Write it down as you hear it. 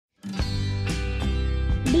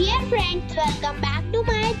Dear friends, welcome back to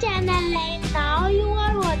my channel and now you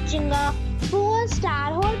are watching a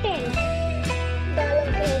 4-star hotel. The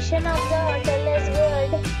location of the hotel is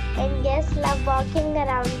good and guests love walking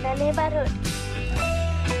around the neighborhood.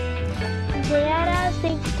 There are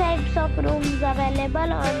 6 types of rooms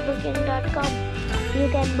available on booking.com. You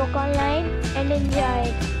can book online and enjoy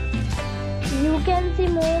it. You can see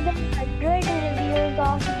more than 100 reviews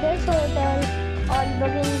of this hotel on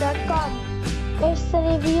booking.com. Its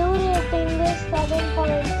review rating is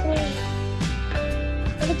 7.3,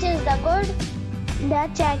 which is the good. The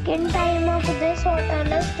check-in time of this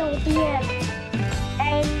hotel is 2 p.m.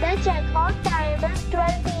 and the check-out time is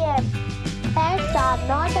 12 p.m. Pets are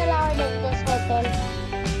not allowed in this hotel.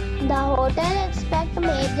 The hotel accepts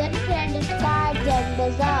major credit cards and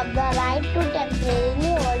reserves the right to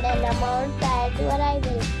temporarily hold an amount prior to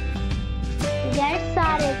arrival. Guests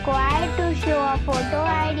are required to show a photo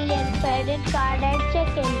ID and credit card at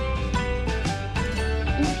check-in.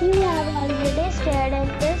 If you have already stayed in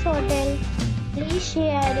this hotel, please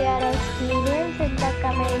share your experience in the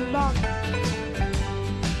comment box.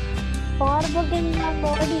 For booking or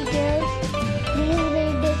more details, please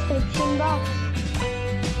read description box.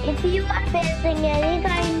 If you are facing any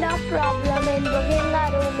kind of problem in booking a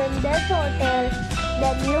room in this hotel,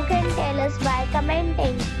 then you can tell us by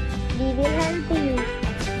commenting. We will help you.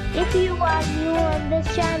 If you are new on this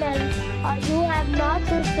channel or you have not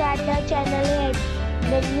subscribed our channel yet,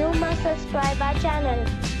 then you must subscribe our channel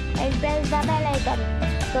and press the bell icon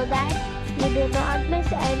so that you do not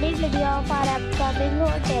miss any video of our upcoming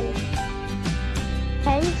hotel.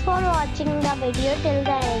 Thanks for watching the video till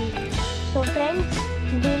the end. So friends,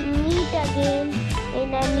 we'll meet again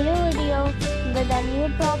in a new video with a new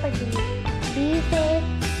property. Be safe,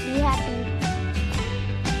 be happy.